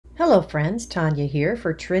Hello friends, Tanya here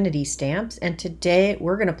for Trinity Stamps, and today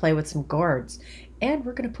we're going to play with some gourds and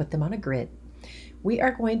we're going to put them on a grid. We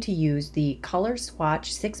are going to use the Color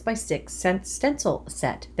Swatch 6x6 stencil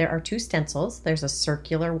set. There are two stencils. There's a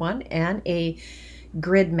circular one and a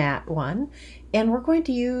grid mat one, and we're going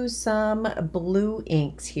to use some blue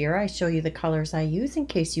inks here. I show you the colors I use in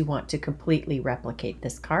case you want to completely replicate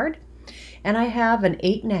this card. And I have an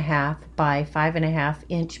 8.5 by 5.5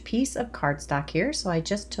 inch piece of cardstock here. So I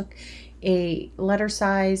just took a letter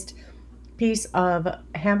sized piece of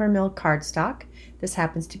hammer mill cardstock. This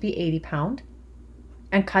happens to be 80 pound,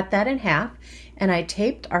 and cut that in half. And I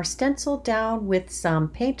taped our stencil down with some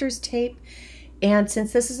painter's tape. And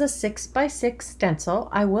since this is a 6x6 stencil,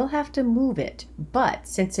 I will have to move it. But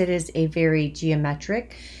since it is a very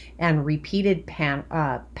geometric and repeated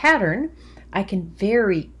pattern, I can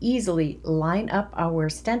very easily line up our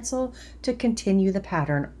stencil to continue the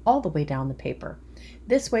pattern all the way down the paper.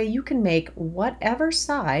 This way you can make whatever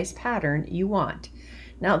size pattern you want.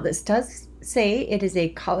 Now this does say it is a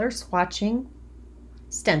color swatching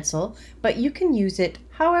stencil, but you can use it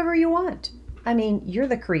however you want. I mean, you're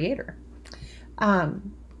the creator.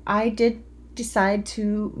 I did decide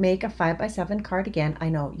to make a 5x7 card again. I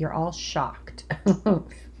know you're all shocked.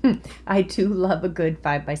 I do love a good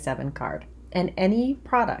 5x7 card. And any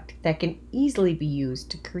product that can easily be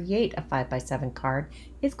used to create a 5x7 card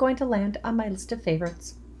is going to land on my list of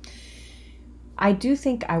favorites. I do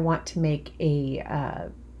think I want to make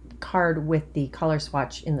a card with the color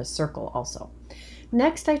swatch in the circle also.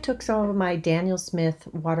 Next, I took some of my Daniel Smith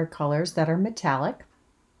watercolors that are metallic,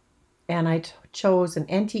 and I chose an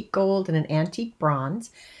antique gold and an antique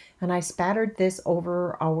bronze, and I spattered this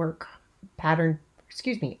over our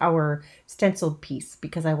our stenciled piece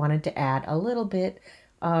because I wanted to add a little bit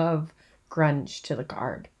of grunge to the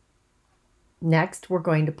card. Next, we're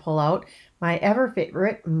going to pull out my ever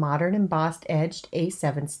favorite modern embossed edged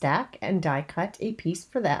A7 stack and die cut a piece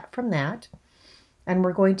from that. And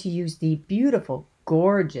we're going to use the beautiful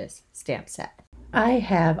Gourd-geous stamp set. I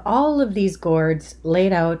have all of these gourds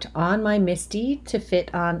laid out on my MISTI to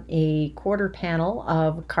fit on a quarter panel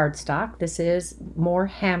of cardstock. This is more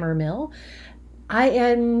hammer mill. I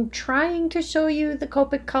am trying to show you the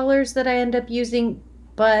Copic colors that I end up using,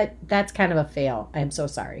 but that's kind of a fail. I'm so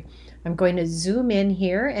sorry. I'm going to zoom in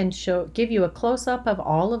here and give you a close-up of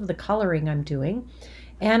all of the coloring I'm doing.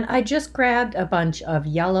 And I just grabbed a bunch of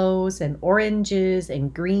yellows and oranges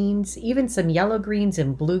and greens, even some yellow greens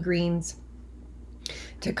and blue greens,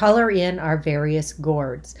 to color in our various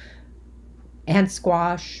gourds. And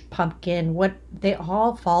squash, pumpkin, they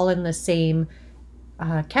all fall in the same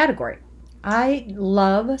category. I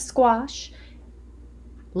love squash,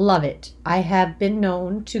 love it. I have been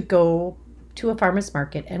known to go to a farmer's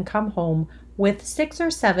market and come home with 6 or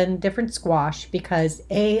 7 different squash because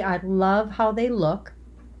A, I love how they look,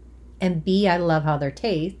 and B, I love how they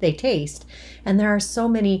taste, and there are so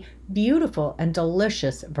many beautiful and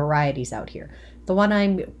delicious varieties out here. The one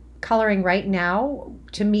I'm coloring right now,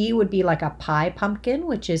 to me, would be like a pie pumpkin,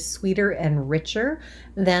 which is sweeter and richer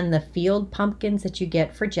than the field pumpkins that you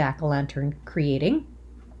get for jack-o'-lantern creating.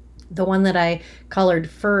 The one that I colored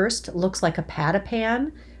first looks like a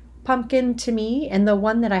pat-a-pan pumpkin to me, and the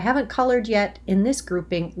one that I haven't colored yet in this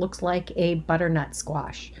grouping looks like a butternut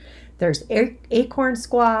squash. There's acorn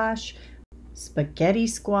squash, spaghetti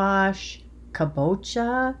squash,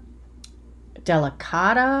 kabocha,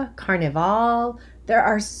 delicata, carnival. There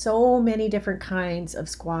are so many different kinds of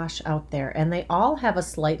squash out there, and they all have a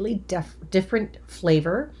slightly different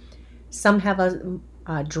flavor. Some have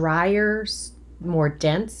a drier, more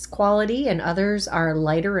dense quality, and others are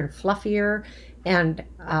lighter and fluffier and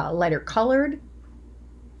lighter colored.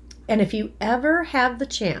 And if you ever have the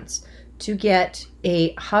chance to get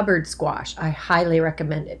a Hubbard squash, I highly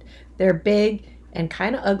recommend it. They're big and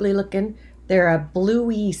kind of ugly looking. They're a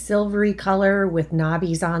bluey, silvery color with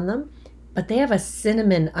knobbies on them, but they have a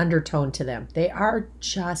cinnamon undertone to them. They are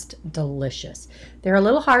just delicious. They're a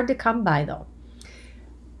little hard to come by though.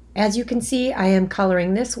 As you can see, I am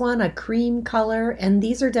coloring this one a cream color, and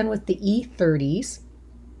these are done with the E30s.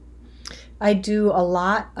 I do a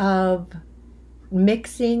lot of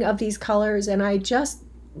mixing of these colors, and I just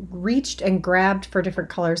reached and grabbed for different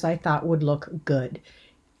colors I thought would look good.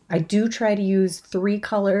 I do try to use 3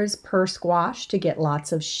 colors per squash to get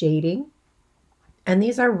lots of shading. And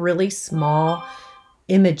these are really small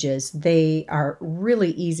images. They are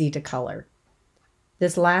really easy to color.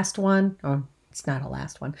 This last one, oh, it's not a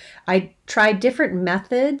last one. I tried different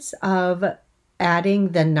methods of adding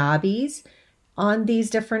the knobbies on these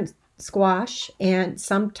different squash, and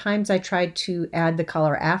sometimes I tried to add the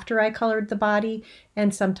color after I colored the body,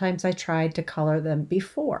 and sometimes I tried to color them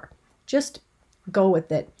before. Just go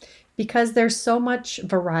with it. Because there's so much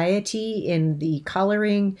variety in the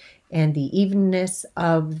coloring and the evenness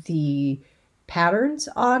of the patterns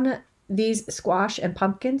on these squash and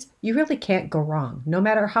pumpkins, you really can't go wrong. No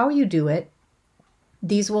matter how you do it,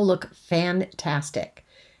 these will look fantastic.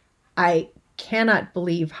 I cannot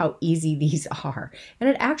believe how easy these are. And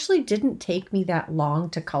it actually didn't take me that long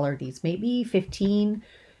to color these, maybe 15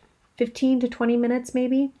 to 20 minutes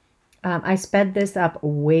maybe. I sped this up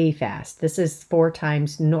way fast. This is 4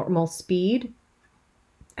 times normal speed.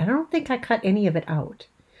 I don't think I cut any of it out.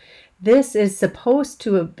 This is supposed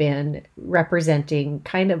to have been representing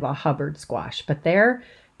kind of a Hubbard squash, but they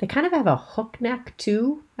kind of have a hook neck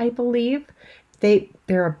too, I believe. They're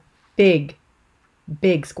a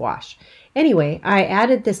big squash. Anyway, I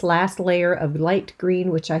added this last layer of light green,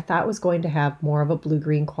 which I thought was going to have more of a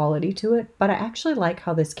blue-green quality to it, but I actually like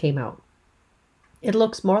how this came out. It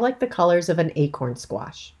looks more like the colors of an acorn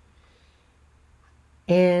squash.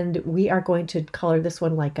 And we are going to color this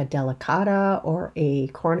one like a delicata or a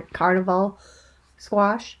carnival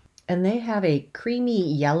squash. And they have a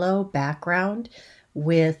creamy yellow background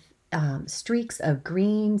with streaks of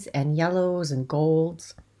greens and yellows and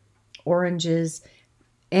golds, oranges,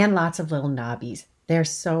 and lots of little knobbies. They're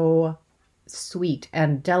so sweet,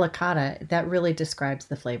 and delicata, that really describes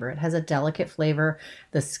the flavor. It has a delicate flavor.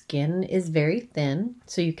 The skin is very thin,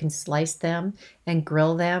 so you can slice them and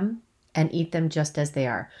grill them and eat them just as they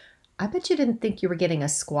are. I bet you didn't think you were getting a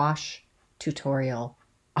squash tutorial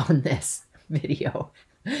on this video.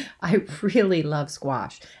 I really love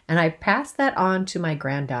squash, and I passed that on to my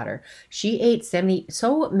granddaughter. She ate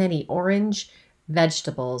so many orange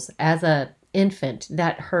vegetables as a infant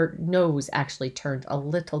that her nose actually turned a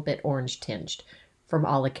little bit orange tinged from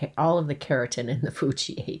all of the keratin in the food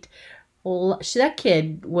she ate. That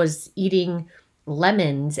kid was eating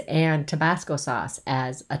lemons and Tabasco sauce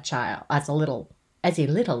as a child, as a little.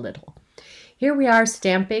 Here we are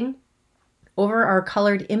stamping over our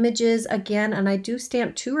colored images again, and I do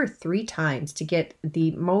stamp 2 or 3 times to get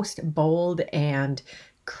the most bold and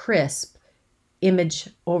crisp image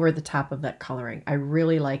over the top of that coloring. I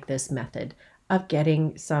really like this method of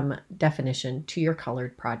getting some definition to your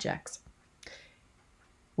colored projects.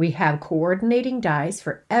 We have coordinating dies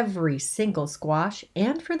for every single squash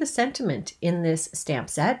and for the sentiment in this stamp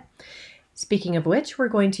set. Speaking of which, we're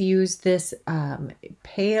going to use this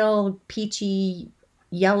pale peachy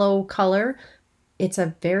yellow color. It's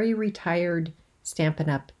a very retired Stampin'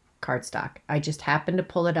 Up! Cardstock. I just happened to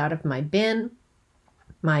pull it out of my bin,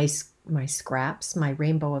 my scraps, my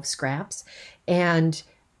rainbow of scraps, and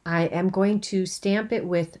I am going to stamp it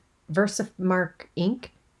with Versamark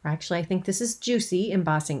ink. Actually, I think this is Juicy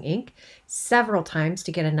embossing ink, several times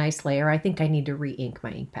to get a nice layer. I think I need to re-ink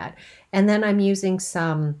my ink pad. And then I'm using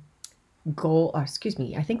some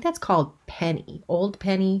I think that's called Penny, Old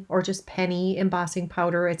Penny, or just Penny embossing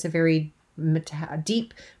powder. It's a very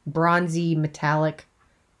deep, bronzy, metallic,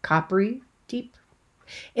 coppery, deep.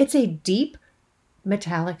 It's a deep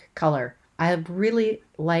metallic color. I really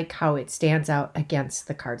like how it stands out against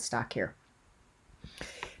the cardstock here.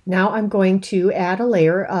 Now I'm going to add a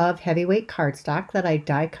layer of heavyweight cardstock that I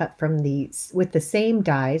die cut with the same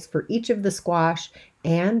dies for each of the squash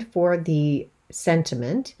and for the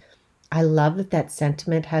sentiment. I love that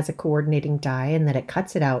sentiment has a coordinating die and that it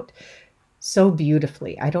cuts it out so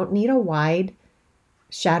beautifully. I don't need a wide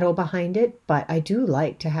shadow behind it, but I do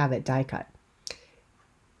like to have it die cut.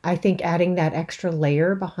 I think adding that extra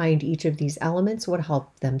layer behind each of these elements would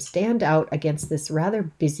help them stand out against this rather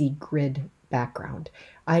busy grid background.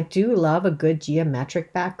 I do love a good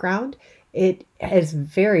geometric background. It is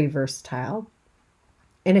very versatile.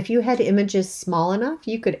 And if you had images small enough,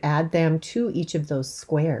 you could add them to each of those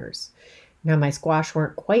squares. Now my squash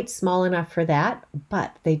weren't quite small enough for that,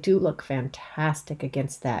 but they do look fantastic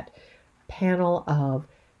against that panel of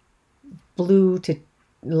blue to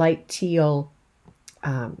light teal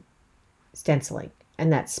stenciling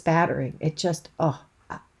and that spattering. It just, oh,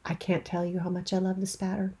 I can't tell you how much I love the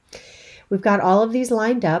spatter. We've got all of these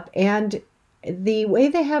lined up, and the way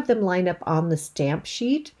they have them lined up on the stamp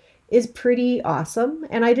sheet is pretty awesome.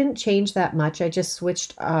 And I didn't change that much. I just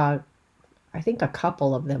switched, I think, a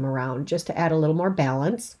couple of them around just to add a little more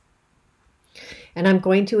balance. And I'm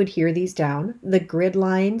going to adhere these down. The grid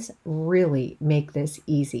lines really make this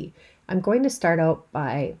easy. I'm going to start out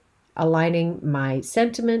by aligning my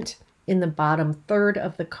sentiment in the bottom third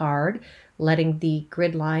of the card, letting the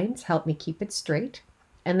grid lines help me keep it straight.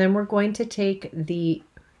 And then we're going to take the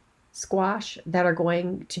squash that are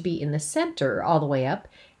going to be in the center all the way up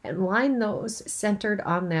and line those centered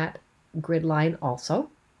on that grid line also.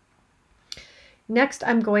 Next,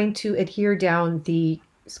 I'm going to adhere down the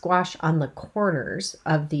squash on the corners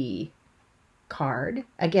of the card.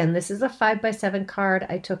 Again, this is a 5x7 card.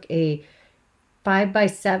 I took a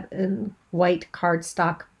 5x7 white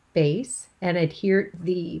cardstock base and adhered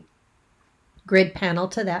the grid panel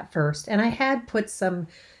to that first. And I had put some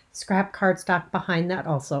scrap cardstock behind that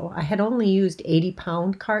also. I had only used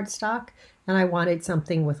 80-pound cardstock, and I wanted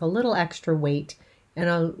something with a little extra weight and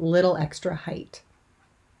a little extra height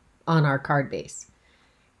on our card base.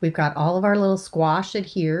 We've got all of our little squash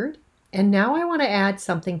adhered, and now I want to add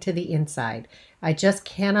something to the inside. I just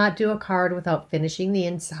cannot do a card without finishing the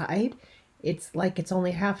inside. It's like it's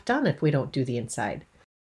only half done if we don't do the inside.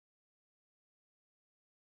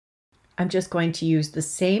 I'm just going to use the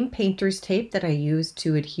same painter's tape that I used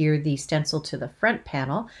to adhere the stencil to the front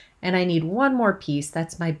panel, and I need one more piece.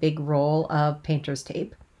 That's my big roll of painter's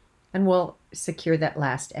tape, and we'll secure that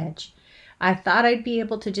last edge. I thought I'd be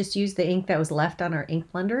able to just use the ink that was left on our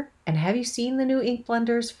ink blender. And have you seen the new ink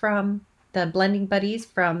blenders from the Blending Buddies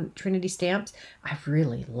from Trinity Stamps? I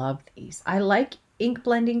really love these. I like ink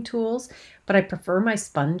blending tools, but I prefer my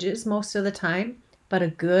sponges most of the time. But a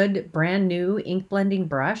good brand new ink blending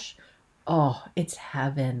brush, oh, it's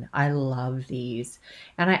heaven. I love these.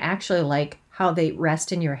 And I actually like how they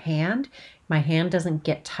rest in your hand. My hand doesn't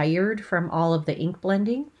get tired from all of the ink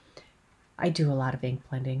blending. I do a lot of ink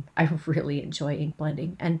blending. I really enjoy ink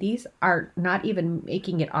blending, and these are not even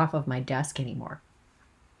making it off of my desk anymore.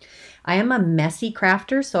 I am a messy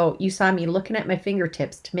crafter, so you saw me looking at my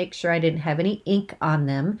fingertips to make sure I didn't have any ink on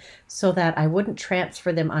them so that I wouldn't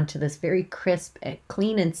transfer them onto this very crisp,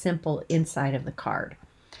 clean and simple inside of the card.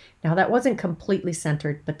 Now that wasn't completely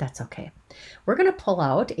centered, but that's okay. We're going to pull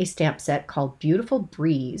out a stamp set called Beautiful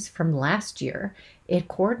Breeze from last year. It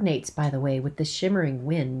coordinates, by the way, with the Shimmering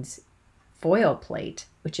Winds foil plate,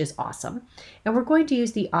 which is awesome. And we're going to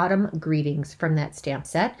use the Autumn Greetings from that stamp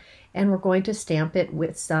set, and we're going to stamp it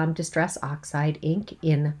with some Distress Oxide ink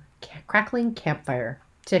in Crackling Campfire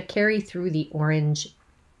to carry through the orange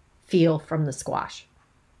feel from the squash.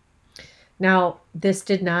 Now, this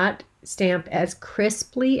did not stamp as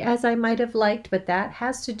crisply as I might have liked, but that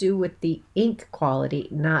has to do with the ink quality,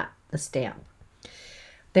 not the stamp.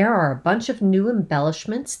 There are a bunch of new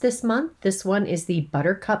embellishments this month. This one is the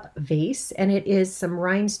Buttercup Vase, and it is some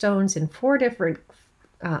rhinestones in 4 different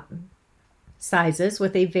sizes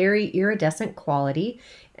with a very iridescent quality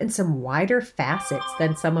and some wider facets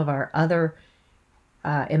than some of our other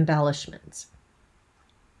embellishments.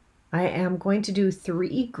 I am going to do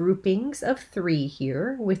 3 groupings of 3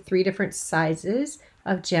 here with 3 different sizes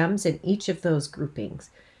of gems in each of those groupings,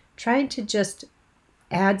 trying to just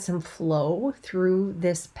add some flow through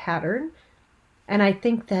this pattern. And I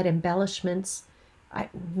think that embellishments, I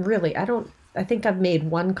think I've made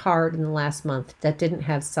 1 card in the last month that didn't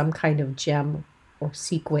have some kind of gem or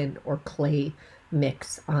sequin or clay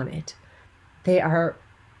mix on it. They are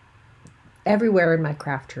everywhere in my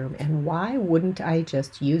craft room, and why wouldn't I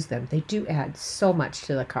just use them? They do add so much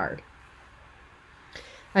to the card.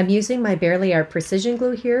 I'm using my Barely Art Precision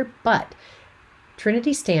Glue here, but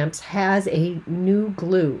Trinity Stamps has a new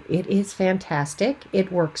glue. It is fantastic.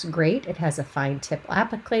 It works great. It has a fine tip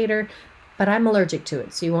applicator, but I'm allergic to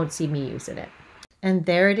it, so you won't see me using it. And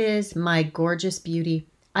there it is, my gorgeous beauty.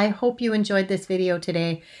 I hope you enjoyed this video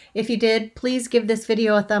today. If you did, please give this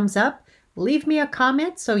video a thumbs up. Leave me a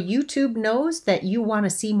comment so YouTube knows that you want to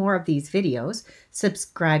see more of these videos.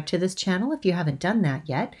 Subscribe to this channel if you haven't done that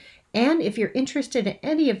yet. And if you're interested in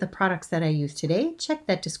any of the products that I used today, check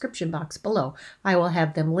that description box below. I will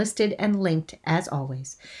have them listed and linked as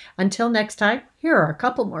always. Until next time, here are a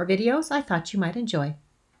couple more videos I thought you might enjoy.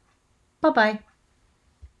 Bye-bye.